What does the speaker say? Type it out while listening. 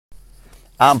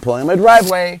I'm pulling my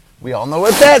driveway. We all know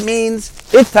what that means.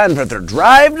 It's time for their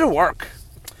drive to work.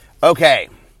 Okay,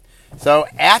 so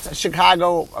at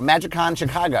Chicago, MagicCon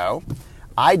Chicago,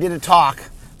 I did a talk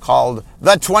called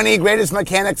The 20 Greatest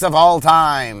Mechanics of All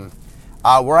Time,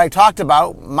 where I talked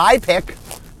about my pick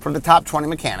for the top 20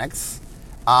 mechanics.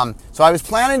 So I was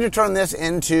planning to turn this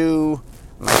into,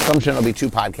 my assumption it'll be 2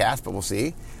 podcasts, but we'll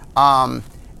see.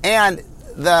 And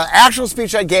the actual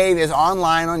speech I gave is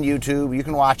online on YouTube. You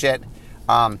can watch it.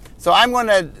 So I'm going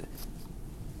to,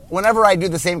 whenever I do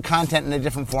the same content in a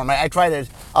different format,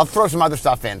 I'll throw some other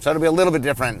stuff in. So it'll be a little bit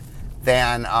different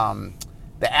than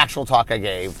the actual talk I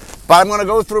gave. But I'm going to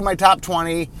go through my top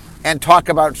 20 and talk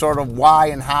about sort of why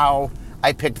and how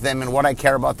I picked them and what I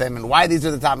care about them and why these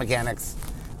are the top mechanics.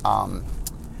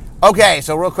 Okay,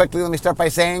 so real quickly, let me start by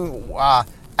saying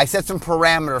I set some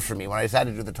parameters for me when I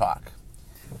decided to do the talk.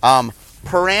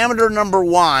 Parameter number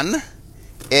 1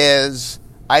 is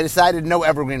I decided no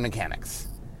evergreen mechanics.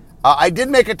 I did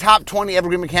make a top 20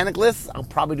 evergreen mechanic list. I'll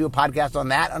probably do a podcast on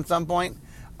that at some point.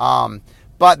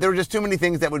 But there were just too many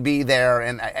things that would be there,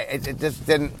 and it just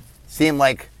didn't seem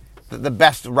like the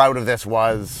best route of this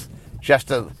was just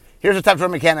here's the top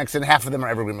 20 mechanics, and half of them are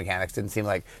evergreen mechanics. Didn't seem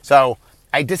like. So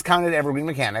I discounted evergreen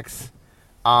mechanics.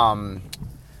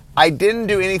 I didn't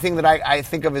do anything that I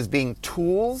think of as being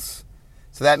tools.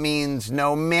 So that means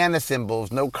no mana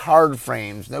symbols, no card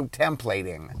frames, no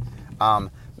templating.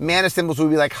 Mana symbols would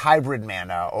be like hybrid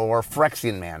mana or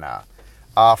Phyrexian mana.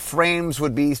 Frames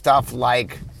would be stuff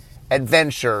like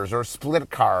adventures or split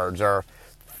cards or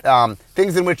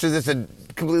things in which there's just a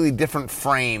completely different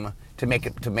frame to make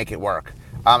it work.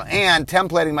 And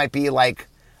templating might be like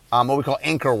what we call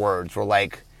anchor words, or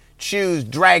like choose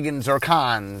dragons or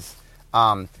cons.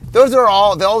 Those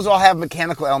all have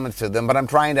mechanical elements to them, but I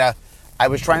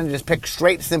was trying to just pick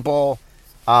straight, simple,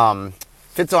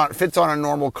 fits on a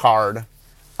normal card.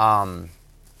 Although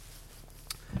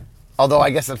I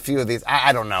guess a few of these,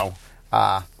 I don't know.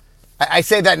 I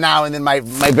say that now, and then my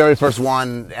very first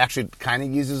one actually kind of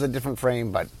uses a different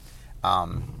frame, but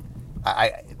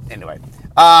anyway.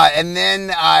 And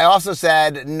then I also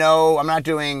said, no, I'm not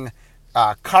doing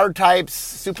card types,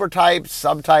 super types,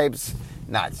 subtypes,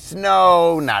 not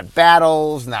snow, not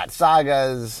battles, not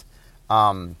sagas.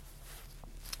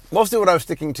 Mostly what I was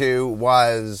sticking to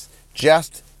was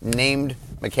just named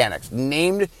mechanics,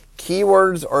 named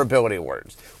keywords or ability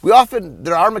words.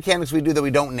 There are mechanics we do that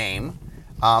we don't name.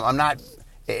 I'm not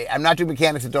doing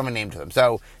mechanics that don't have a name to them.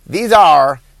 So these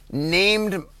are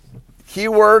named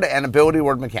keyword and ability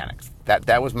word mechanics.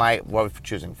 That was what I was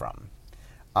choosing from.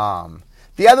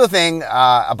 The other thing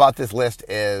about this list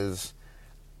is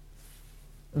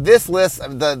this list.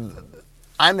 I'm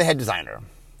the head designer.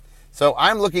 So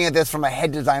I'm looking at this from a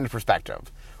head designer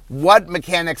perspective. What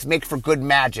mechanics make for good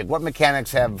Magic? What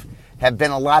mechanics have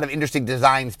been a lot of interesting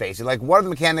design space? Like, what are the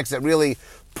mechanics that really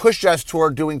push us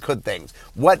toward doing good things?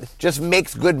 What just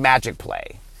makes good Magic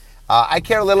play? I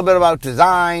care a little bit about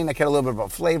design. I care a little bit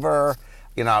about flavor,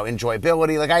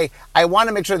 enjoyability. Like, I want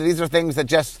to make sure that these are things that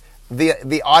just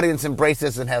the audience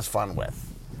embraces and has fun with.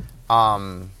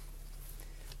 And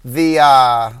as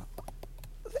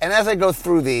I go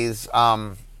through these,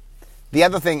 the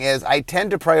other thing is I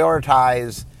tend to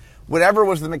prioritize whatever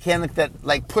was the mechanic that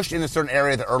pushed in a certain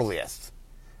area the earliest.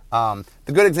 The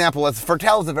good example is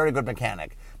Fertel is a very good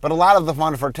mechanic, but a lot of the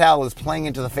fun of Fertel is playing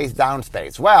into the face down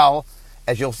space. Well,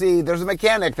 as you'll see, there's a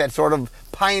mechanic that sort of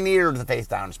pioneered the face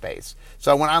down space.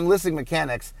 So when I'm listing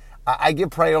mechanics, I give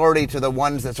priority to the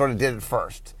ones that sort of did it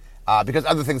first, because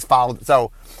other things followed.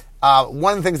 So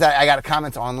one of the things that I got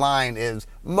comments online is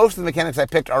most of the mechanics I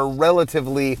picked are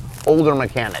relatively older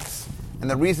mechanics. And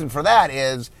the reason for that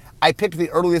is I picked the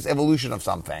earliest evolution of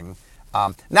something.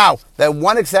 Now, the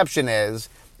one exception is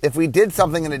if we did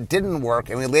something and it didn't work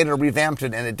and we later revamped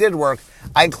it and it did work,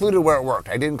 I included where it worked.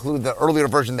 I didn't include the earlier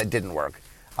version that didn't work.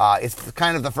 It's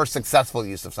kind of the first successful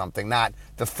use of something, not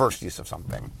the first use of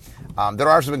something. There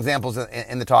are some examples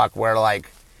in the talk where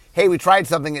hey, we tried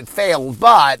something, it failed,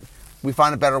 but we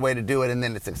found a better way to do it and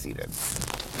then it succeeded.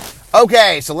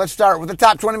 Okay, so let's start with the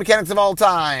top 20 mechanics of all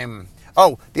time.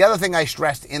 Oh, the other thing I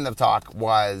stressed in the talk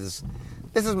was,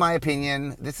 this is my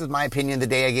opinion. This is my opinion the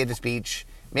day I gave the speech.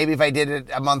 Maybe if I did it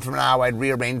a month from now, I'd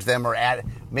rearrange them or add.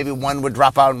 Maybe one would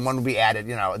drop out and one would be added.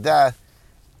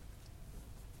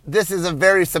 This is a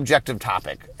very subjective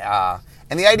topic.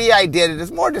 And the idea I did it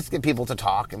is more just to get people to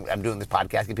talk. And I'm doing this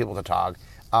podcast, get people to talk.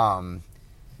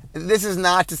 This is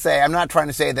not to say, I'm not trying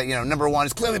to say that, number 1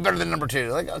 is clearly better than number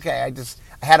 2. Okay, I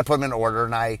had to put them in order,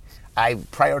 and I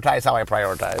prioritize how I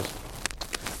prioritize.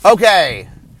 Okay,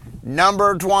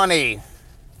 number 20,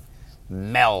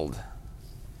 Meld.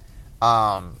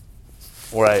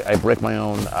 or I break my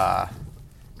own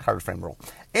card frame rule.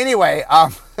 Anyway,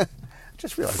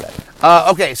 just realized that.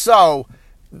 Okay, so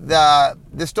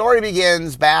the story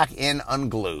begins back in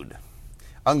Unglued.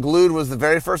 Unglued was the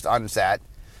very first unset.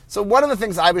 So one of the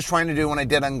things I was trying to do when I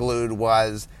did Unglued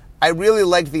was I really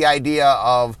liked the idea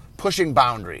of pushing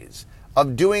boundaries,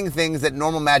 of doing things that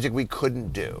normal Magic we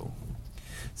couldn't do.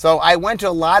 So I went to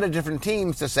a lot of different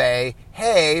teams to say,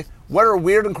 hey, what are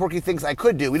weird and quirky things I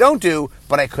could do? We don't do,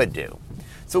 but I could do.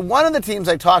 So one of the teams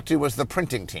I talked to was the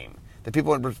printing team, the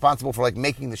people responsible for like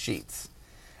making the sheets.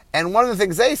 And one of the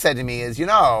things they said to me is,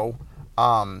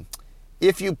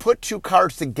 if you put two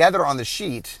cards together on the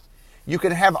sheet, you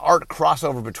can have art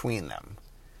crossover between them.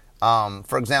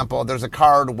 For example, there's a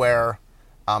card where,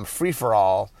 Free For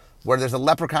All, where there's a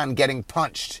leprechaun getting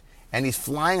punched, and he's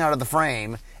flying out of the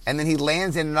frame, and then he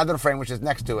lands in another frame which is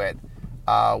next to it,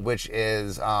 which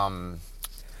is, what's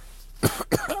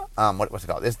it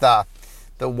called? It's the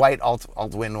white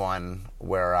alt-win one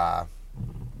where,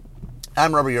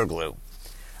 I'm Rubber, You're Glue.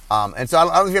 And so I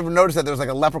don't know if you ever noticed that there's like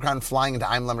a leprechaun flying into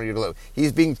I'm Lumber, You're Glue.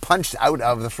 He's being punched out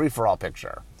of the free-for-all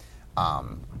picture.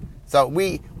 So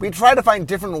we try to find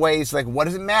different ways, like what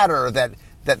does it matter that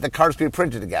the cards can be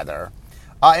printed together?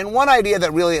 And one idea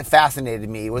that really fascinated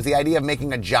me was the idea of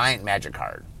making a giant Magic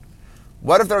card.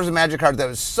 What if there was a Magic card that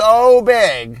was so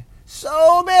big,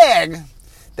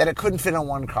 that it couldn't fit on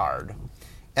one card?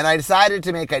 And I decided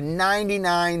to make a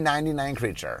 99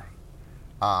 creature.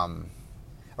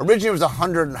 Originally it was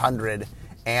 100,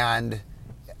 and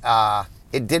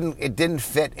it didn't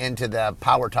fit into the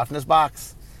Power Toughness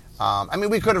box.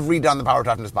 We could have redone the Power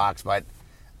Toughness box, but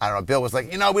I don't know. Bill was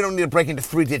like, we don't need to break into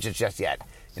 3 digits just yet.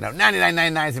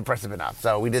 99.99 is impressive enough.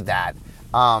 So we did that.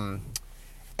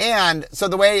 And so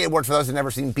the way it worked, for those who've never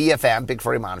seen BFM, Big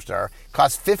Furry Monster,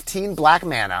 costs 15 black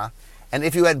mana. And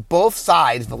if you had both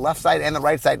sides, the left side and the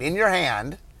right side, in your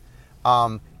hand,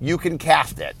 you can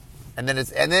cast it. And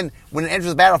then when it enters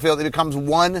the battlefield, it becomes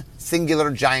one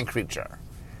singular giant creature.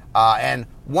 And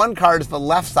one card is the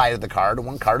left side of the card, and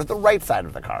one card is the right side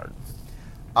of the card.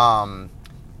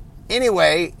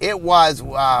 Anyway, it was,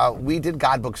 we did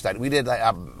Godbook study. We did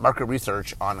market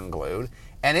research on Unglued,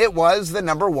 and it was the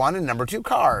number 1 and number 2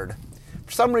 card.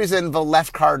 For some reason, the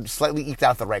left card slightly eked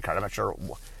out the right card. I'm not sure,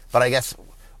 but I guess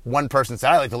one person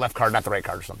said, I like the left card, not the right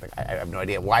card or something. I have no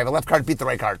idea why the left card beat the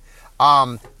right card.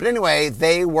 But anyway,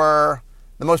 they were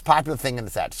the most popular thing in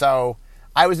the set. So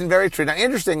I was very intrigued. Now,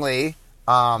 interestingly,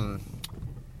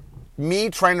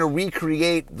 me trying to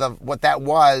recreate what that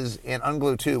was in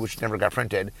Unglued 2, which never got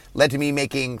printed, led to me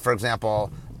making, for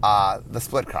example, the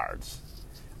split cards.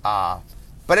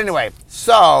 But anyway,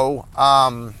 so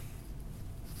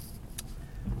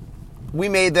we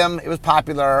made them. It was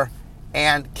popular.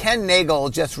 And Ken Nagel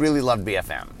just really loved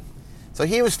BFM. So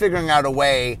he was figuring out a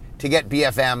way to get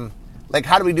BFM, like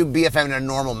how do we do BFM in a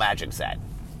normal Magic set?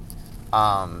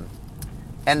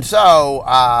 And so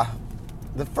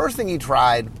the first thing he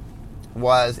tried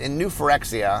was in New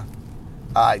Phyrexia.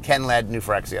 Ken led New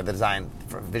Phyrexia, the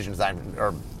vision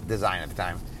design at the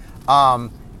time.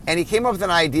 And he came up with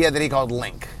an idea that he called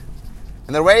Link.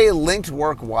 And the way Linked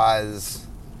work was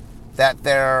that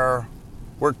there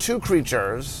were 2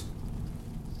 creatures.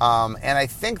 And I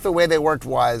think the way they worked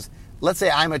was, let's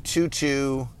say I'm a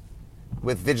 2/2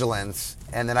 with Vigilance,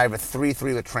 and then I have a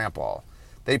 3/3 with Trample.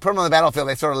 They put them on the battlefield,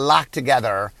 they sort of lock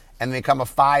together, and they become a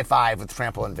 5/5 with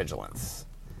Trample and Vigilance.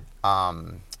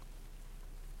 And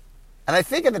I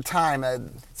think at the time,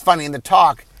 it's funny, in the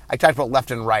talk, I talked about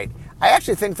left and right. I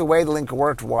actually think the way the Link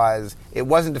worked was, it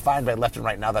wasn't defined by left and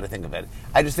right now that I think of it.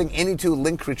 I just think any 2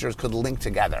 Link creatures could link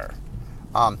together.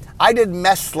 I did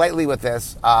mess slightly with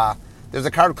this. There's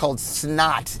a card called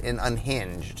Snot in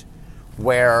Unhinged,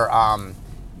 where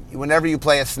whenever you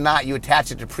play a Snot, you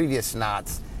attach it to previous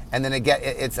Snots, and then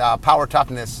its Power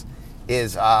Toughness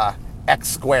is X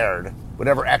squared,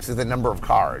 whatever X is the number of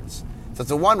cards. So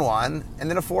it's a 1/1, and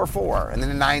then a 4/4, and then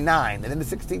a 9/9, and then a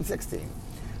 16/16.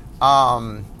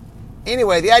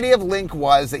 Anyway, the idea of Link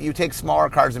was that you take smaller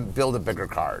cards and build a bigger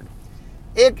card.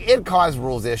 It caused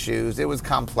rules issues. It was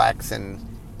complex, and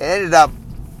it ended up,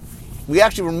 we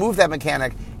actually removed that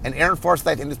mechanic, and Aaron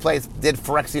Forsythe in its place did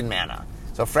Phyrexian Mana.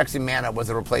 So Phyrexian Mana was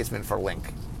a replacement for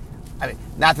Link.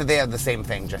 Not that they have the same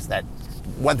thing, just that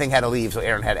one thing had to leave, so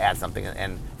Aaron had to add something,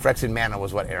 and Phyrexian Mana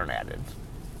was what Aaron added.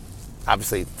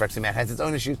 Obviously, Phyrexian Mana has its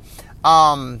own issues.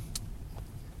 But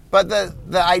the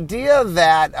idea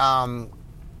that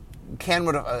Ken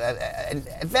would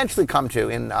eventually come to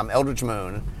in Eldritch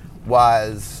Moon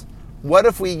was, what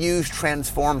if we use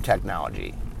transform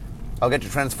technology? I'll get to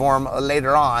transform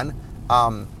later on.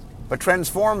 But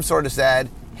transform sort of said,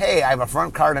 hey, I have a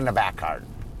front card and a back card.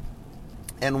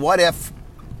 And what if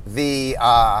the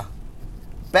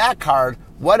back card,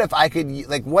 what if I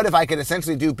could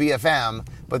essentially do BFM,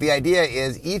 but the idea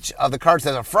is each of the cards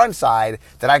has a front side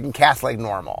that I can cast like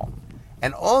normal.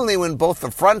 And only when both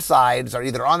the front sides are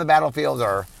either on the battlefield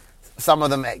or some of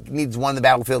them needs one in the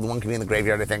battlefield, one can be in the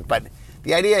graveyard, I think. But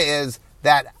the idea is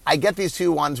that I get these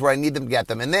two ones where I need them to get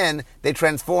them, and then they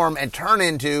transform and turn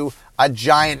into a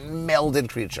giant melded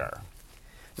creature.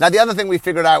 Now, the other thing we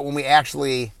figured out when we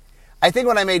actually, I think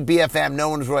when I made BFM, no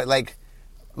one was really, like,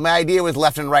 my idea was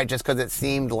left and right just because it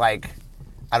seemed like,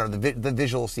 I don't know, the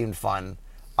visual seemed fun.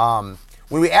 When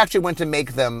we actually went to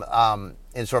make them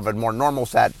in sort of a more normal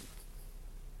set,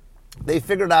 they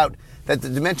figured out that the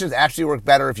dimensions actually work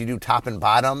better if you do top and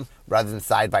bottom rather than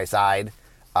side by side.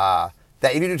 That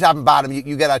if you do top and bottom,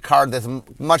 you get a card that's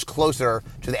much closer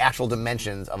to the actual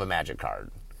dimensions of a Magic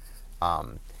card.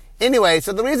 Anyway,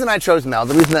 so the reason I chose Meld,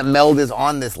 the reason that Meld is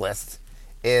on this list,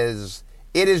 is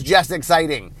it is just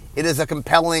exciting. It is a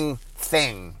compelling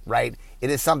thing, right? It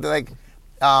is something like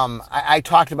I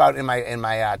talked about in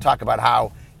my talk about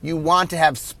how you want to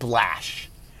have splash.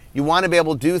 You want to be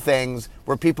able to do things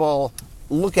where people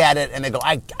look at it and they go,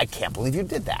 I can't believe you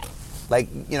did that. Like,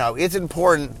 you know, it's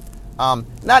important.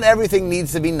 Not everything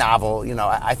needs to be novel. You know,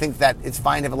 I think that it's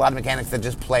fine to have a lot of mechanics that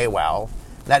just play well.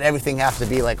 Not everything has to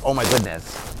be like, oh my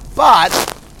goodness. But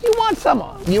you want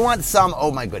some,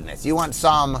 oh my goodness. You want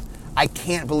some, I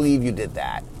can't believe you did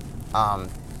that.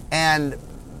 And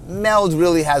Meld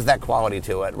really has that quality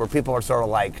to it where people are sort of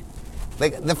like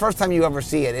the first time you ever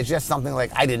see it, it's just something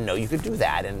like, I didn't know you could do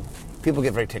that. And people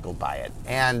get very tickled by it.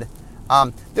 And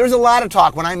there's a lot of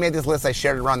talk. When I made this list, I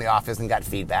shared it around the office and got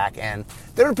feedback. And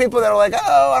there are people that are like,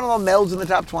 oh, I don't know, Meld's in the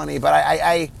top 20. But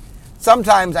I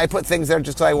sometimes I put things there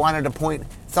just because I wanted to point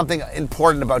something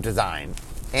important about design.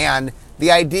 And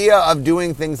the idea of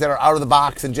doing things that are out of the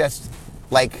box and just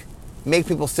like make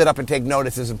people sit up and take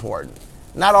notice is important.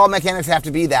 Not all mechanics have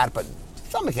to be that, but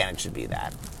some mechanics should be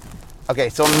that. Okay,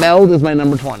 so Meld is my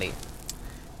number 20.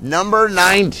 Number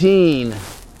 19,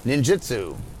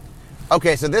 Ninjutsu.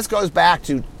 Okay, so this goes back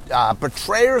to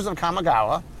Betrayers of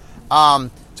Kamigawa.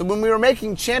 So when we were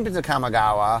making Champions of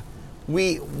Kamigawa,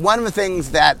 one of the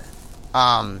things that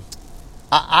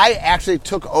I actually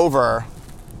took over,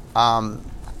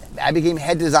 I became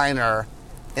head designer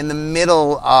in the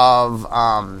middle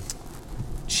of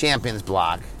Champions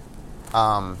block.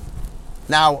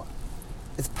 Now,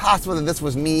 it's possible that this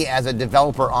was me as a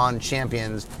developer on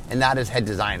Champions and not as head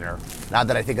designer, now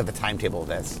that I think of the timetable of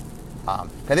this. I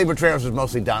think Betrayers was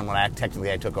mostly done when I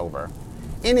took over.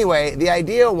 Anyway, the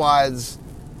idea was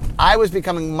I was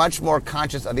becoming much more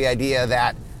conscious of the idea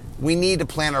that we need to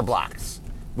plan our blocks.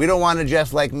 We don't want to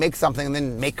just like make something and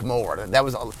then make more. That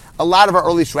was a lot of our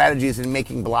early strategies in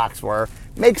making blocks were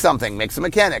make something, make some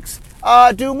mechanics,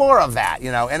 do more of that,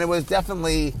 you know. And it was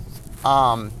definitely,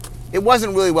 it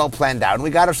wasn't really well planned out. And we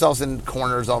got ourselves in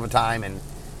corners all the time. And,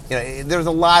 you know, there's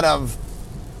a lot of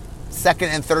second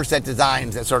and third set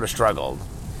designs that sort of struggled.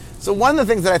 So one of the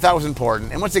things that I thought was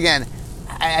important, and once again,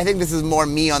 I think this is more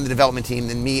me on the development team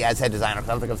than me as head designer, because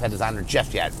I don't think I was head designer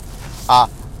just yet.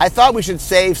 I thought we should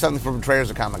save something for Betrayers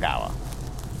of Kamigawa.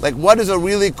 Like, what is a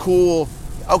really cool,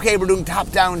 okay, we're doing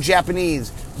top-down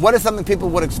Japanese. What is something people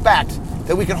would expect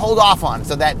that we can hold off on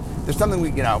so that there's something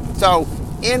we, you know. So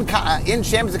in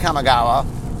Champions of Kamigawa,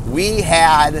 we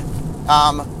had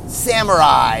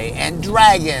samurai and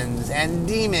dragons and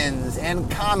demons and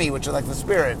kami, which are like the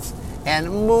spirits, and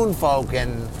moonfolk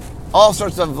and all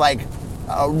sorts of like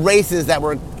races that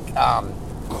were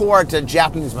core to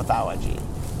Japanese mythology,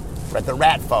 right? The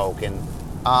rat folk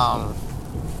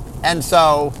and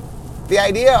so the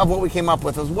idea of what we came up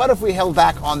with was, what if we held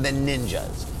back on the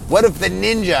ninjas? What if the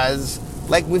ninjas,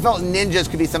 like we felt ninjas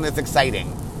could be something that's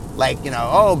exciting, like, you know,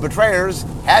 oh, Betrayers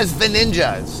has the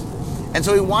ninjas. And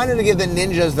so we wanted to give the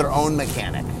ninjas their own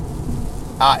mechanic.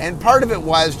 And part of it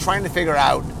was trying to figure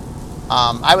out,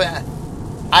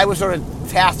 I was sort of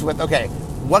tasked with, okay,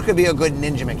 what could be a good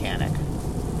ninja mechanic?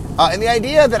 And the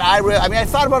idea that I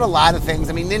thought about a lot of things.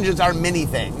 I mean, ninjas are many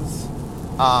things.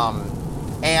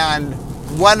 And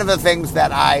one of the things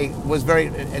that I was very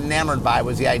enamored by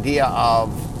was the idea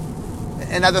of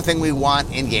another thing we want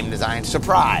in game design,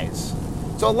 surprise.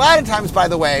 So a lot of times, by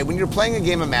the way, when you're playing a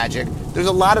game of Magic, there's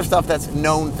a lot of stuff that's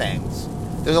known things.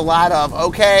 There's a lot of,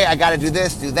 okay, I got to do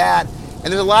this, do that. And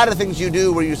there's a lot of things you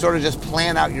do where you sort of just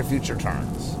plan out your future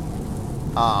turns.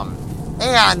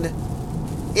 And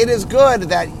it is good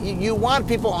that you want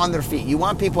people on their feet. You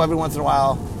want people every once in a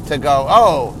while to go,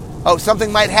 oh,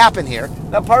 something might happen here.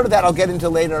 Now, part of that I'll get into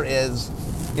later is,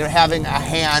 you know, having a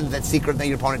hand that's secret that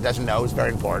your opponent doesn't know is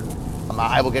very important.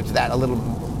 I will get to that a little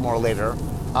more later.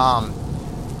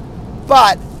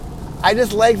 But I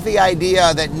just liked the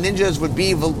idea that ninjas would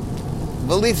be the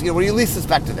least, where you least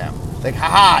suspected them. Like,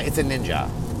 haha, it's a ninja.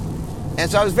 And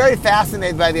so I was very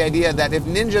fascinated by the idea that if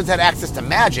ninjas had access to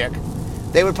magic,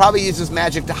 they would probably use this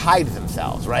magic to hide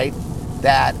themselves, right?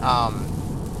 That,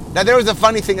 now there was a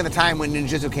funny thing at the time when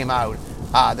ninjutsu came out.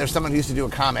 There's someone who used to do a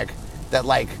comic that,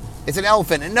 like, it's an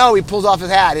elephant, and no, he pulls off his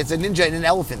hat, it's a ninja in an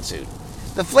elephant suit.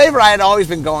 The flavor I had always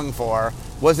been going for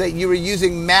was that you were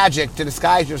using magic to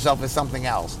disguise yourself as something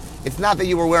else. It's not that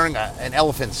you were wearing an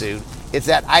elephant suit, it's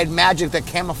that I had magic that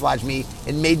camouflaged me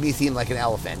and made me seem like an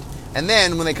elephant. And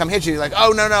then when they come hit you, you're like,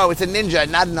 oh, no, it's a ninja,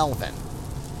 not an elephant.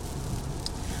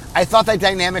 I thought that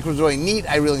dynamic was really neat.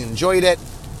 I really enjoyed it.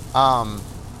 And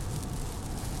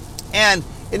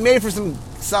it made for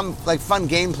some like fun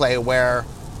gameplay where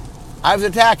I was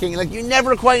attacking, like you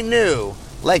never quite knew.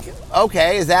 Like,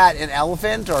 okay, is that an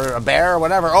elephant or a bear or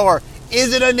whatever? Or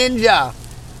is it a ninja?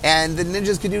 And the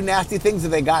ninjas could do nasty things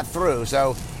if they got through.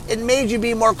 So it made you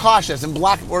be more cautious and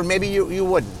block, or maybe you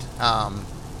wouldn't.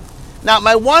 Now,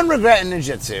 my one regret in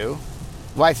ninjutsu,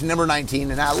 why it's number 19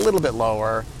 and not a little bit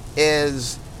lower,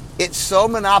 is it's so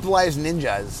monopolized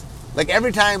ninjas. Like,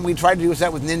 every time we try to do a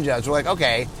set with ninjas, we're like,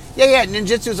 okay, yeah,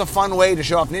 ninjutsu is a fun way to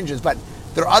show off ninjas, but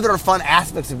there are other fun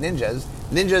aspects of ninjas.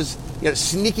 Ninjas,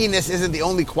 sneakiness isn't the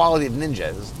only quality of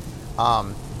ninjas.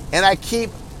 And I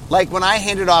keep, like, when I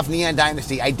handed off Neon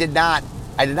Dynasty, I did not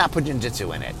put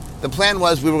ninjutsu in it. The plan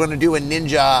was we were going to do a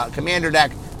ninja commander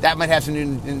deck. That might have some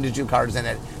new ninjutsu cards in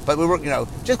it. But we were,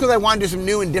 just because I wanted to do some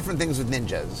new and different things with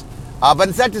ninjas. But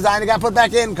in set design, it got put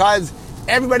back in because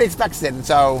everybody expects it. And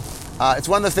so it's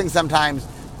one of those things sometimes.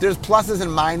 There's pluses and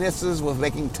minuses with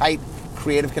making tight,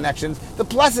 creative connections. The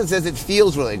pluses is it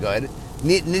feels really good.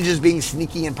 Ninjas being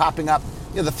sneaky and popping up.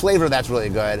 The flavor, that's really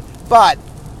good. But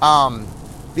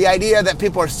the idea that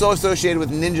people are so associated with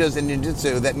ninjas and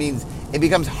ninjutsu, that means it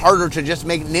becomes harder to just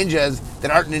make ninjas that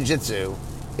aren't ninjutsu,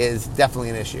 is definitely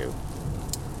an issue.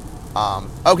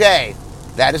 Okay,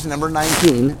 that is number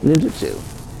 19,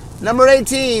 ninjutsu. Number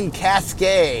 18,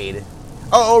 Cascade.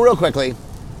 Oh, real quickly,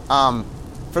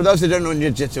 for those who don't know what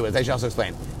ninjutsu is, I should also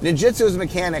explain. Ninjutsu is a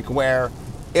mechanic where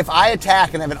if I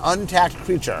attack and have an unblocked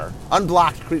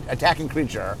attacking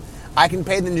creature, I can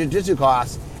pay the ninjutsu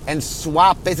cost and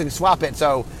basically swap it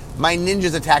so my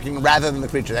ninja's attacking rather than the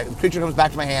creature. That creature comes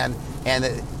back to my hand, and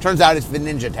it turns out it's the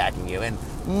ninja attacking you. And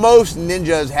most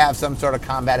ninjas have some sort of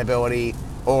combat ability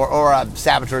or a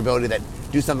saboteur ability that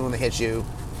do something when they hit you.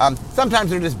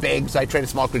 Sometimes they're just big, so I trade a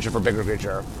small creature for a bigger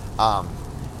creature.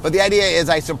 But the idea is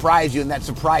I surprise you, and that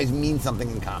surprise means something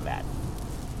in combat.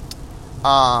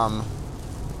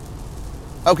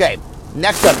 Okay,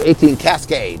 next up, 18,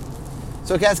 Cascade.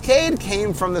 So Cascade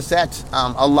came from the set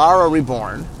Alara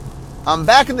Reborn.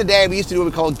 Back in the day, we used to do what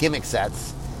we call gimmick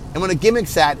sets. And when a gimmick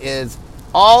set is,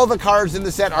 all the cards in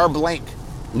the set are blank.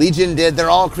 Legion did, they're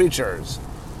all creatures.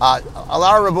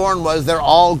 Alara Reborn was, they're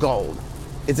all gold.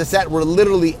 It's a set where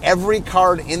literally every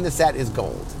card in the set is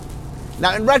gold.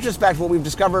 Now, in retrospect, what we've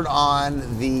discovered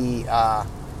on the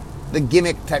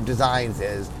gimmick type designs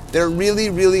is they're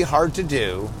really, really hard to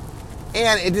do,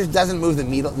 and it just doesn't move the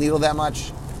needle that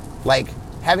much. Like,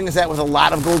 having a set with a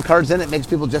lot of gold cards in it makes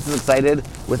people just as excited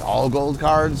with all gold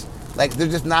cards. Like,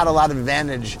 there's just not a lot of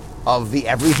advantage of the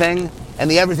everything, and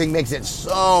the everything makes it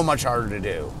so much harder to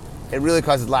do. It really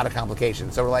causes a lot of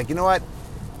complications. So we're like, you know what?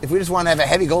 If we just want to have a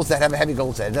heavy gold set, have a heavy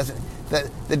gold set. It doesn't.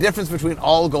 The difference between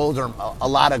all gold or a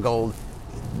lot of gold,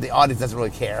 the audience doesn't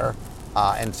really care,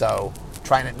 and so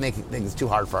trying to make things too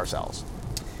hard for ourselves.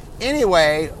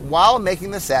 Anyway, while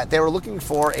making the set, they were looking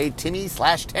for a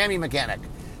Timmy/Tammy mechanic,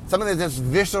 something that's just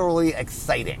viscerally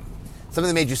exciting, something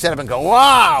that made you sit up and go,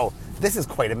 "Wow, this is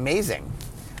quite amazing."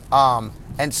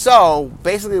 And so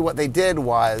basically, what they did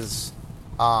was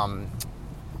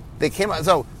they came out.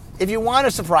 So if you want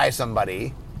to surprise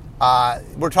somebody,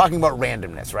 we're talking about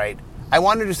randomness, right? I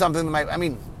want to do something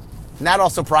that not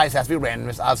all surprise has to be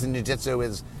randomness. Obviously, ninjutsu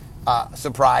is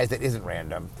surprise that isn't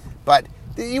random. But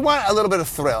you want a little bit of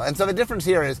thrill. And so the difference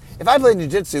here is, if I play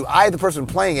ninjutsu, the person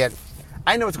playing it,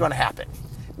 I know what's going to happen.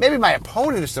 Maybe my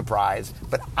opponent is surprised,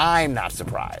 but I'm not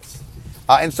surprised.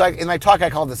 And so in my talk, I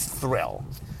call this thrill.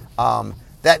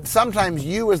 That sometimes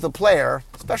you as the player,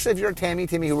 especially if you're a Timmy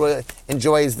who really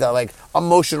enjoys the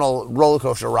emotional roller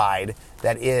coaster ride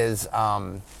that is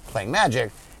playing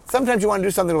Magic, sometimes you want to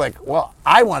do something like, well,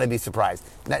 I want to be surprised.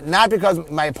 Not because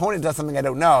my opponent does something I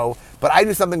don't know, but I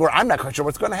do something where I'm not quite sure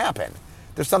what's going to happen.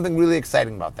 There's something really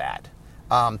exciting about that.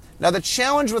 Now, the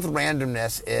challenge with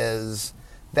randomness is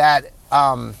that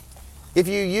if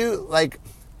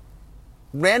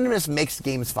randomness makes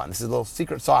games fun. This is a little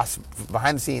secret sauce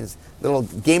behind the scenes, little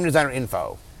game designer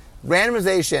info.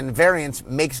 randomization, variance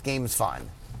makes games fun.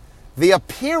 The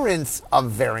appearance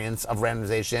of variance of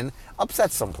randomization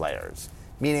upsets some players.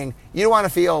 Meaning, you don't want to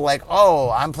feel like,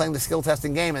 oh, I'm playing the skill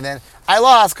testing game and then I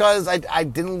lost because I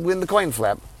didn't win the coin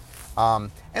flip.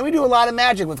 And we do a lot of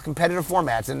Magic with competitive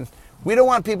formats, and we don't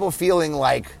want people feeling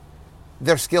like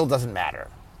their skill doesn't matter,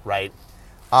 right?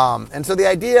 And so the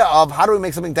idea of how do we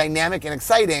make something dynamic and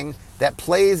exciting that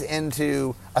plays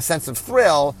into a sense of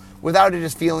thrill without it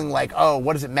just feeling like, oh,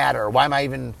 what does it matter? Why am I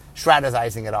even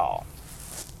strategizing at all?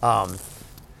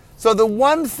 So the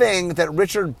one thing that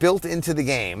Richard built into the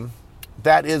game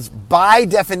that is by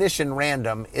definition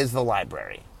random is the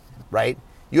library, right?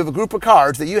 You have a group of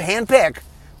cards that you handpick,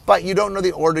 but you don't know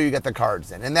the order you get the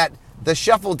cards in. And that the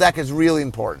shuffle deck is really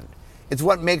important. It's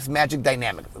what makes Magic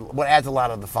dynamic. What adds a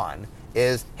lot of the fun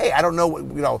is, hey, I don't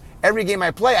know, every game I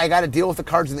play, I got to deal with the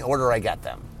cards in the order I get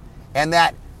them. And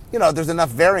that, there's enough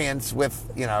variance with,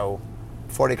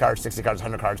 40 cards, 60 cards,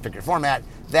 100 cards, pick your format,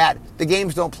 that the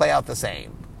games don't play out the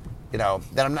same.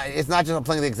 It's not just I'm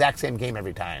playing the exact same game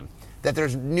every time. That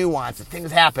there's nuance, that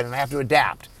things happen and I have to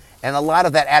adapt. And a lot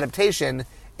of that adaptation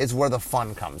is where the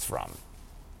fun comes from.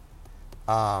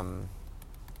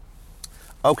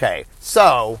 Okay,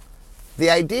 so the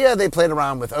idea they played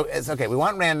around with is, okay, we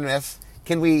want randomness.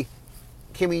 Can we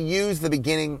use the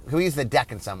beginning, can we use the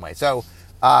deck in some way? So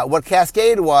what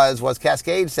Cascade was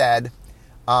Cascade said,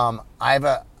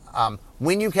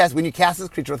 when you cast this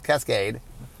creature with Cascade,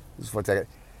 just 1 second.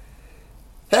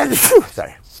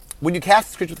 Sorry. When you cast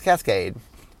this creature with Cascade,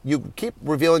 you keep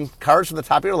revealing cards from the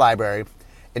top of your library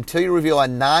until you reveal a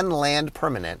non-land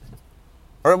permanent,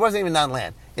 or it wasn't even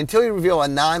non-land, until you reveal a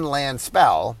non-land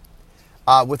spell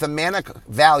with a mana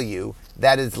value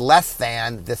that is less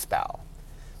than this spell.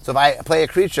 So if I play a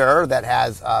creature that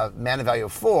has a mana value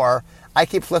of 4, I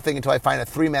keep flipping until I find a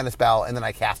 3 mana spell, and then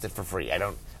I cast it for free. I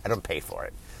don't pay for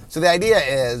it. So the idea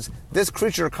is this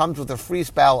creature comes with a free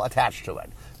spell attached to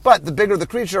it. But the bigger the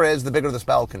creature is, the bigger the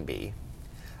spell can be.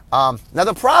 Now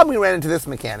the problem we ran into this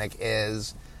mechanic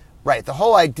is, right, the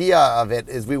whole idea of it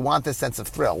is we want this sense of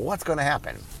thrill. What's going to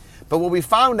happen? But what we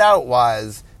found out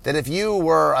was that if you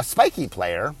were a spiky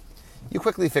player, you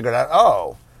quickly figured out,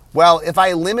 oh, well, if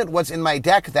I limit what's in my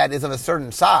deck that is of a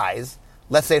certain size,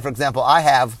 let's say, for example, I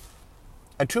have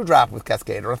a 2-drop with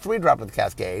Cascade or a 3-drop with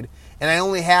Cascade, and I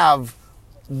only have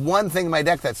one thing in my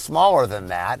deck that's smaller than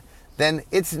that, then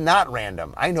it's not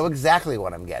random. I know exactly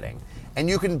what I'm getting. And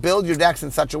you can build your decks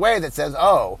in such a way that says,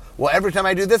 oh, well, every time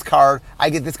I do this card, I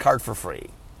get this card for free.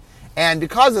 And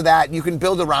because of that, you can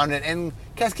build around it, and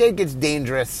Cascade gets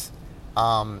dangerous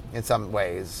in some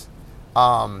ways.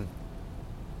 And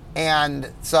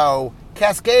so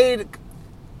Cascade,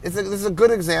 this is a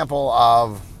good example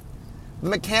of the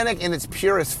mechanic in its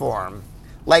purest form.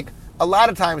 Like, a lot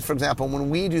of times, for example, when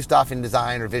we do stuff in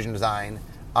design or vision design,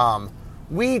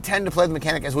 we tend to play the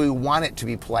mechanic as we want it to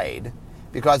be played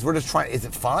because we're just trying, is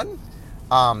it fun?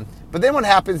 But then what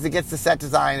happens, it gets to set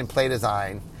design and play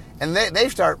design, and they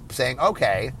start saying,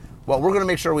 okay, well, we're going to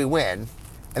make sure we win.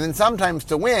 And then sometimes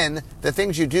to win, the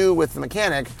things you do with the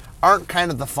mechanic aren't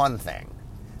kind of the fun thing.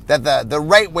 That the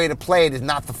right way to play it is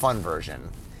not the fun version.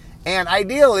 And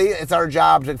ideally, it's our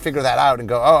job to figure that out and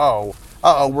go,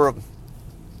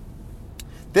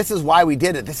 this is why we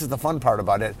did it. This is the fun part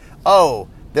about it. Oh,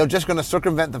 they're just going to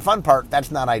circumvent the fun part.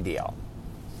 That's not ideal.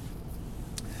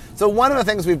 So one of the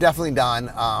things we've definitely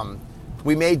done,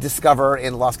 we may discover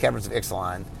in Lost Caverns of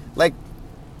Ixalan, like,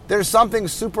 there's something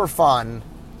super fun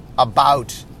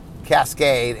about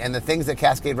Cascade and the things that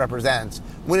Cascade represents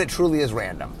when it truly is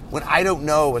random, when I don't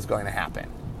know what's going to happen.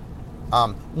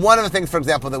 One of the things, for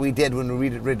example, that we did when we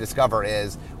rediscover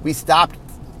is we stopped,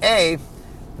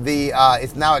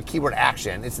 it's now a keyword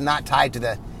action. It's not tied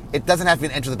to it doesn't have to be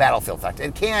an enter the battlefield effect.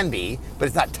 It can be, but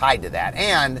it's not tied to that.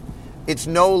 And it's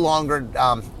no longer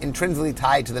intrinsically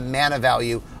tied to the mana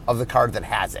value of the card that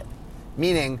has it.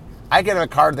 Meaning, I can have a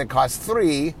card that costs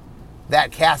 3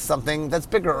 that casts something that's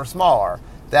bigger or smaller,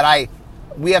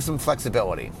 we have some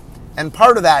flexibility. And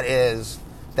part of that is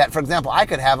that, for example, I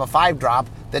could have a 5-drop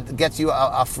that gets you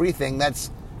a free thing that's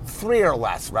 3 or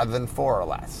less rather than 4 or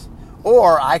less.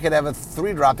 Or I could have a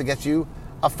 3-drop that gets you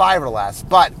a 5 or less.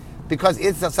 But because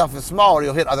its itself is smaller,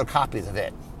 you'll hit other copies of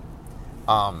it.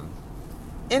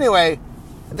 Anyway,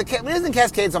 the reason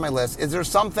Cascade's on my list is there's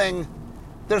something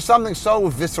so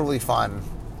viscerally fun.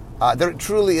 There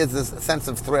truly is this sense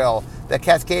of thrill that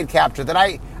Cascade captured that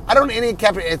I don't know any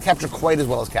capture quite as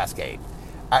well as Cascade.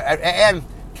 And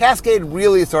Cascade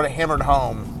really sort of hammered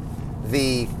home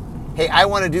hey, I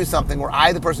want to do something where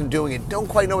I, the person doing it, don't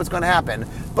quite know what's going to happen,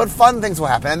 but fun things will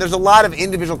happen. And there's a lot of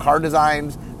individual card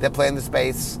designs that play in the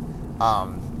space.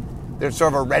 There's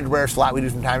sort of a red rare slot we do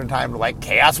from time to time. Like,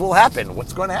 chaos will happen.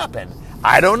 What's going to happen?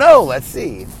 I don't know. Let's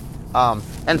see.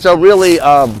 And so really,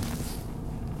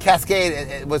 Cascade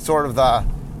it was sort of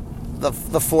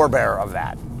the forebearer of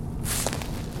that.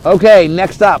 Okay,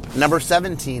 next up, number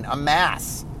 17,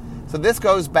 Amass. So this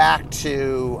goes back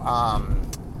to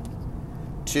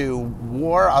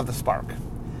War of the Spark.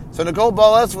 So Nagol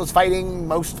Bolas was fighting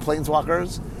most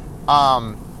planeswalkers,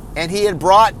 and he had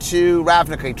brought to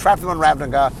Ravnica, he trapped them on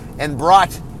Ravnica, and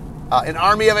brought an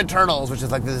army of Eternals, which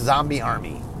is like the zombie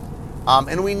army.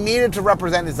 And we needed to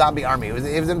represent the zombie army. It was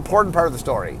an important part of the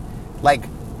story. Like,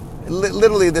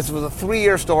 literally, this was a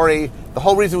 3-year story. The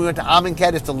whole reason we went to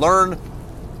Amonkhet is to learn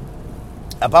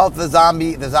about the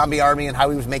zombie army and how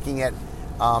he was making it,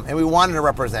 and we wanted to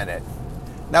represent it.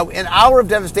 Now, in Hour of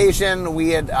Devastation,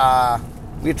 we had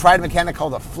tried a mechanic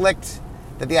called Afflict.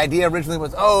 That the idea originally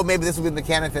was, maybe this will be the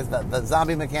mechanic that's the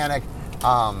zombie mechanic.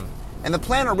 And the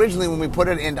plan originally when we put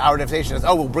it in Hour of Devastation is,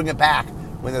 we'll bring it back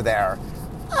when they're there.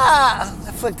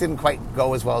 Afflict didn't quite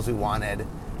go as well as we wanted.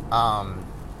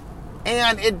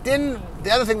 And it didn't. The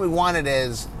other thing we wanted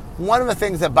is, one of the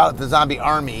things about the zombie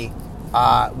army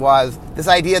was this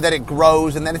idea that it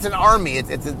grows and then it's an army. It's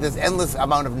this endless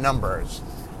amount of numbers.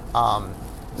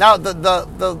 Now,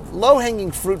 the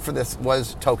low-hanging fruit for this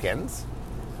was tokens.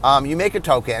 You make a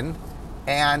token,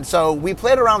 and so we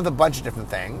played around with a bunch of different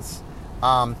things.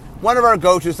 One of our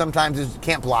go-tos sometimes is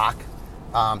can't block.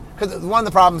 Because one of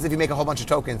the problems if you make a whole bunch of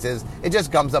tokens is it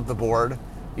just gums up the board.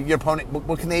 Your opponent,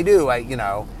 what can they do?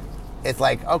 It's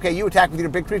like, okay, you attack with your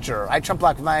big creature. I chump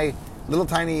block with my little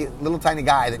tiny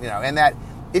guy. And that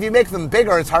if you make them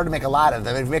bigger, it's hard to make a lot of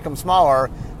them. If you make them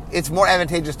smaller, it's more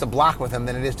advantageous to block with them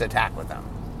than it is to attack with them.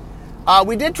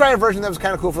 We did try a version that was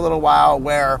kind of cool for a little while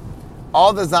where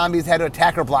all the zombies had to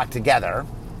attack or block together.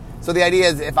 So the idea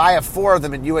is if I have 4 of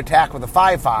them and you attack with a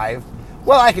 5/5,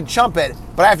 well, I can chump it,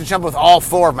 but I have to chump it with all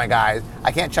 4 of my guys.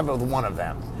 I can't chump it with one of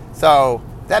them. So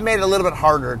that made it a little bit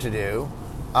harder to do.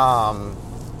 And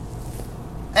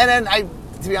then,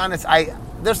 to be honest,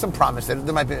 there's some promise that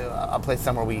there might be a place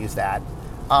somewhere we use that.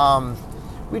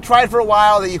 We tried for a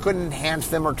while that you couldn't enhance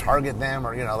them or target them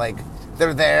or,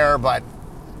 they're there, but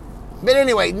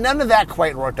anyway, none of that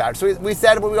quite worked out. So we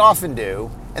said what we often do,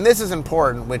 and this is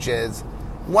important, which is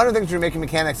one of the things when you're making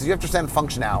mechanics is you have to send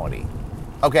functionality.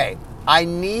 Okay, I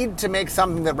need to make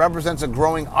something that represents a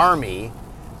growing army,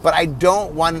 but I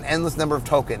don't want an endless number of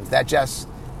tokens. That just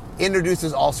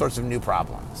introduces all sorts of new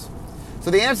problems. So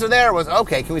the answer there was,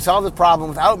 okay, can we solve this problem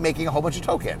without making a whole bunch of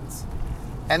tokens?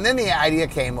 And then the idea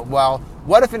came, well,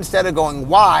 what if instead of going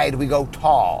wide, we go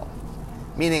tall?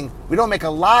 Meaning, we don't make a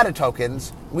lot of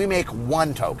tokens, we make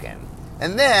 1 token.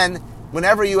 And then,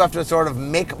 whenever you have to sort of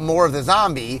make more of the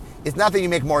zombie, it's not that you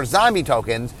make more zombie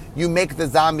tokens, you make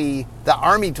the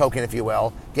army token, if you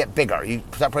will, get bigger. You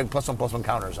start putting +1/+1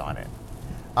 counters on it.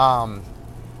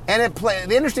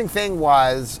 The interesting thing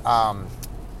was,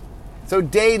 so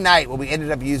day-night, what we ended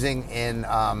up using in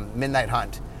Midnight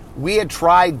Hunt, we had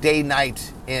tried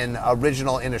day-night in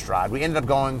original Innistrad. We ended up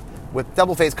going with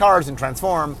double-face cards and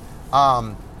transform.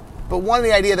 But one of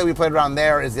the ideas that we played around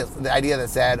there is the idea that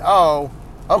said,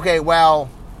 okay, well,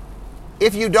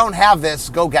 if you don't have this,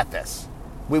 go get this.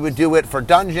 We would do it for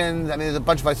dungeons. I mean, there's a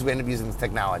bunch of places we end up using this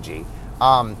technology.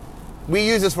 We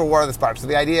use this for War of the Spark. So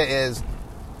the idea is,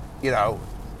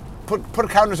 put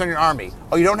counters on your army.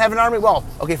 Oh, you don't have an army? Well,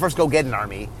 okay, first go get an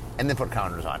army and then put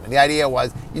counters on. And the idea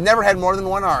was you never had more than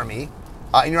 1 army,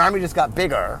 and your army just got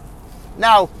bigger.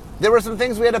 Now, there were some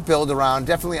things we had to build around.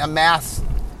 Definitely Amass.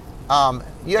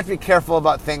 You have to be careful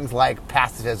about things like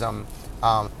pacifism.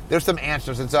 There's some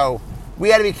answers, and so we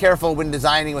had to be careful when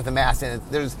designing with Amass. And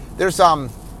there's some.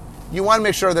 You want to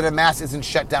make sure that Amass isn't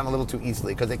shut down a little too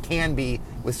easily because it can be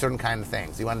with certain kind of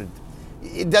things.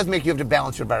 It does make you have to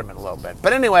balance your environment a little bit.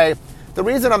 But anyway, the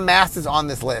reason Amass is on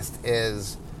this list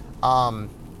is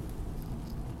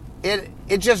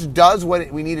it just does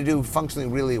what we need to do functionally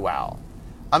really well.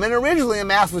 And originally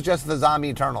Amass was just the zombie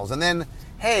Eternals, and then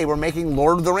hey, we're making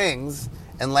Lord of the Rings,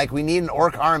 and we need an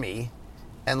orc army,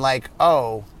 and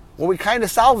we kind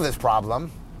of solved this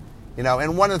problem,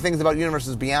 and one of the things about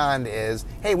Universes Beyond is,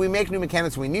 hey, we make new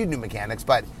mechanics, we need new mechanics,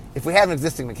 but if we have an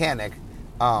existing mechanic,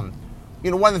 one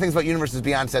of the things about Universes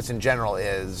Beyond sets in general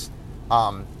is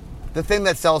the thing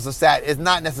that sells the set is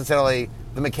not necessarily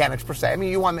the mechanics per se. I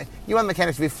mean, you want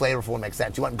mechanics to be flavorful and make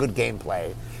sense. You want good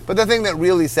gameplay. But the thing that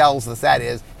really sells the set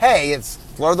is, hey, it's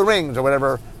Lord of the Rings or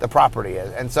whatever the property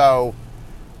is. And so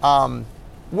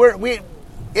we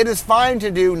it is fine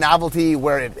to do novelty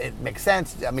where it makes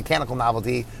sense, mechanical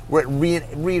novelty, where it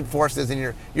reinforces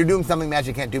and you're doing something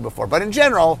Magic can't do before. But in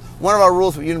general, one of our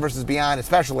rules for Universes Beyond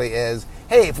especially is,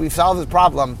 hey, if we've solved this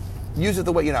problem, use it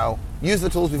the way, use the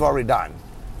tools we've already done.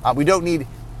 We don't need,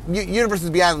 Universes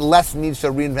Beyond less needs to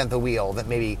reinvent the wheel that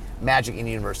maybe Magic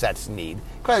in-universe sets need.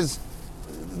 Because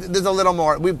there's a little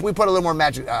more, we put a little more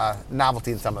Magic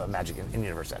novelty in some of the Magic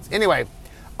in-universe sets. Anyway,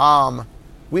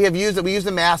 we use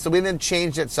the mass, so we then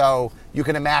changed it so you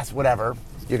can amass whatever.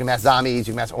 You can amass zombies,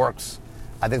 you can amass orcs.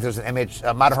 I think there's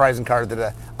a Modern Horizon card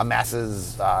that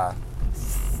amasses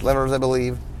slivers, I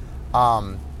believe.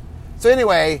 So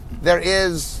anyway, there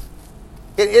is,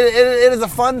 it is a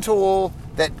fun tool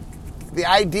that the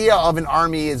idea of an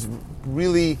army is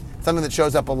really something that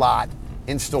shows up a lot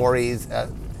in stories.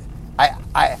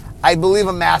 I believe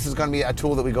amass is going to be a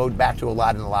tool that we go back to a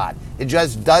lot and a lot. It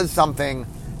just does something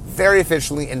very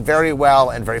efficiently and very well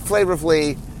and very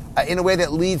flavorfully in a way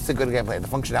that leads to good gameplay, the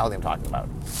functionality I'm talking about.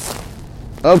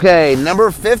 Okay,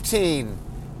 number 15,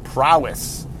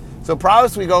 prowess. So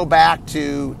prowess, we go back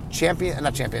to Khans of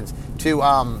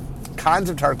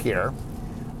Tarkir.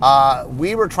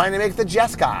 We were trying to make the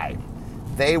Jeskai.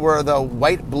 They were the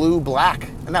white, blue, red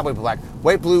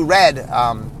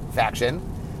faction.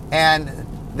 And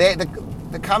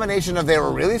the combination of they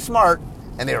were really smart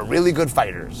and they were really good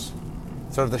fighters.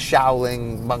 Sort of the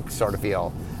Shaolin monk sort of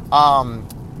feel.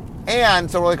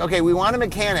 And so we're like, okay, we want a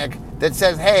mechanic that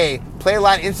says, hey, play a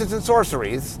lot of instants and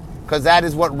sorceries, because that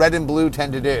is what red and blue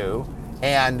tend to do.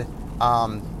 And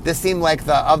this seemed like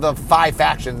of the 5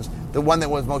 factions, the one that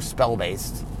was most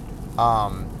spell-based.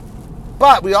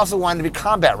 But we also wanted to be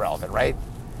combat relevant, right?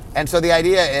 And so the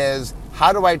idea is,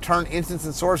 how do I turn instants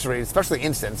and sorceries, especially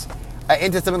instants,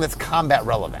 into something that's combat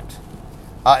relevant?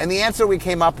 And the answer we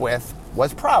came up with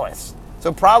was prowess.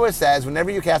 So prowess says,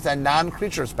 whenever you cast a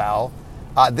non-creature spell,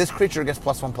 this creature gets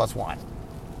 +1/+1.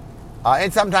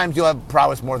 And sometimes you'll have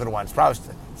prowess more than once. Prowess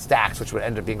stacks, which would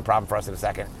end up being a problem for us in a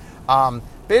second. But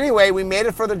anyway, we made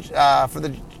it for the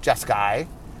Jeskai.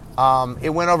 It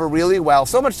went over really well,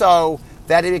 so much so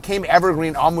that it became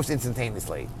evergreen almost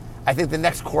instantaneously. I think the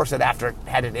next core set after it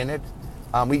had it in it.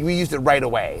 We used it right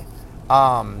away.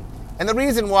 And the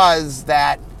reason was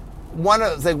that one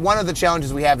of the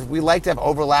challenges we have is we like to have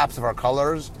overlaps of our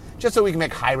colors, just so we can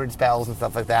make hybrid spells and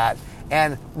stuff like that.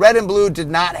 And red and blue did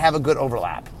not have a good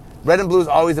overlap. Red and blue is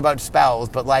always about spells,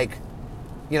 but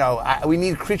we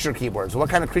need creature keywords. What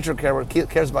kind of creature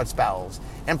cares about spells?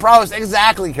 And prowess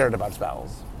exactly cared about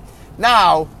spells.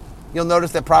 Now, you'll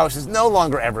notice that prowess is no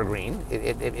longer evergreen.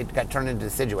 It got turned into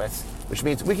deciduous, which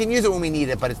means we can use it when we need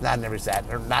it, but it's not in every set,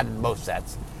 or not in most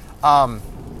sets.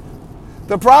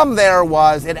 The problem there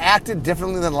was it acted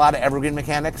differently than a lot of evergreen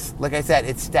mechanics. Like I said,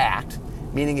 it stacked,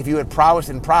 meaning if you had prowess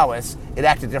and prowess, it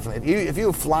acted differently. If you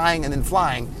have flying and then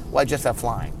flying, well, I just have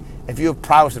flying. If you have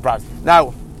prowess and prowess.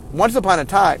 Now, once upon a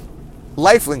time,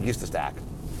 lifelink used to stack.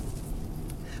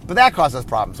 But that caused us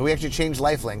problems, so we actually changed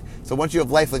lifelink. So once you have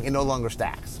lifelink, it no longer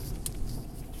stacks,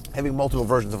 having multiple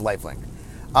versions of lifelink.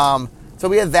 So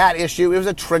we had that issue. It was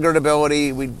a triggered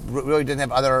ability. We really didn't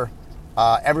have other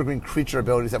evergreen creature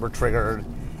abilities that were triggered.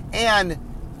 And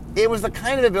it was the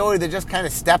kind of ability that just kind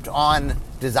of stepped on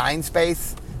design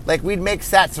space. Like, we'd make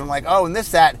sets and we're like, oh, in this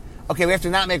set, okay, we have to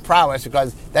not make prowess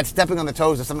because that's stepping on the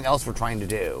toes of something else we're trying to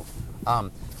do.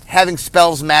 Having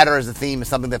spells matter as a theme is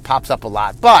something that pops up a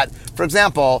lot. But, for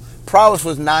example, prowess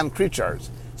was non-creatures.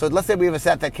 So let's say we have a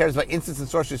set that cares about instants and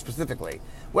sorceries specifically.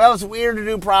 Well, it's weird to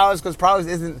do prowess because prowess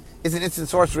isn't instant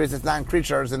sorceries, it's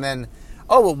non-creatures. And then,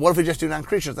 oh, well, what if we just do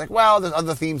non-creatures? Like, well, there's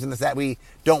other themes in the set we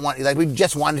don't want. Like, we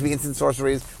just want it to be instant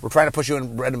sorceries. We're trying to push you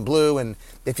in red and blue. And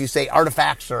if you say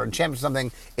artifacts or enchantments or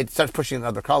something, it starts pushing in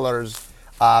other colors.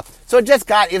 So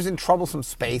it was in troublesome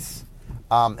space.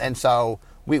 And so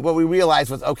what we realized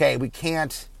was, okay, we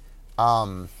can't,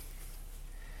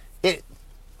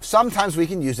 sometimes we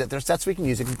can use it. There's sets we can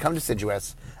use. It can come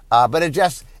deciduous. But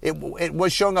it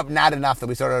was showing up not enough that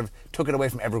we sort of took it away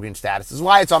from evergreen status. This is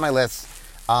why it's on my list.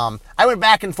 I went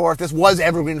back and forth. This was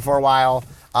evergreen for a while.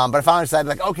 But I finally decided,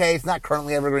 like, okay, it's not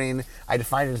currently evergreen. I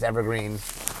defined it as evergreen.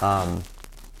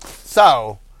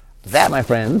 So that, my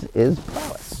friends, is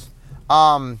prowess.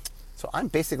 So I'm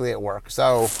basically at work.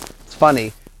 So it's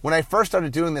funny. When I first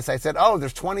started doing this, I said, oh,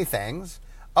 there's 20 things.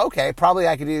 Okay, probably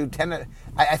I could do 10.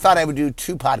 I thought I would do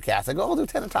 2 podcasts. I go, I'll do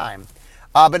 10 at a time.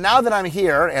 But now that I'm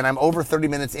here and I'm over 30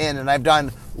 minutes in and I've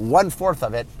done 1/4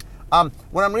 of it,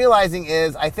 what I'm realizing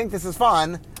is I think this is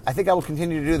fun. I think I will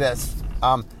continue to do this.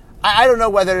 I don't know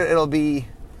whether it'll be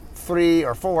 3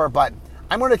 or 4, but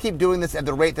I'm going to keep doing this at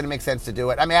the rate that it makes sense to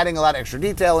do it. I'm adding a lot of extra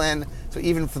detail in, so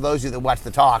even for those of you that watch the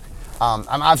talk, I'm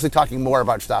obviously talking more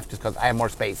about stuff just because I have more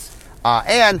space.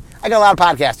 And I got a lot of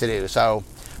podcasts to do. So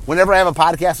whenever I have a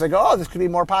podcast, I go, oh, this could be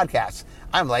more podcasts.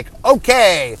 I'm like,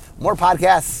 okay, more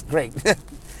podcasts, great.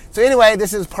 So anyway,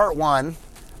 this is part 1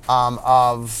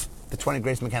 of the 20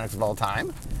 Greatest Mechanics of All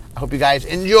Time. I hope you guys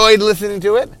enjoyed listening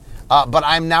to it. But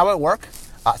I'm now at work,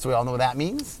 so we all know what that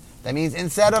means. That means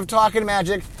instead of talking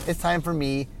magic, it's time for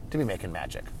me to be making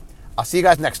magic. I'll see you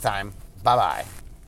guys next time. Bye-bye.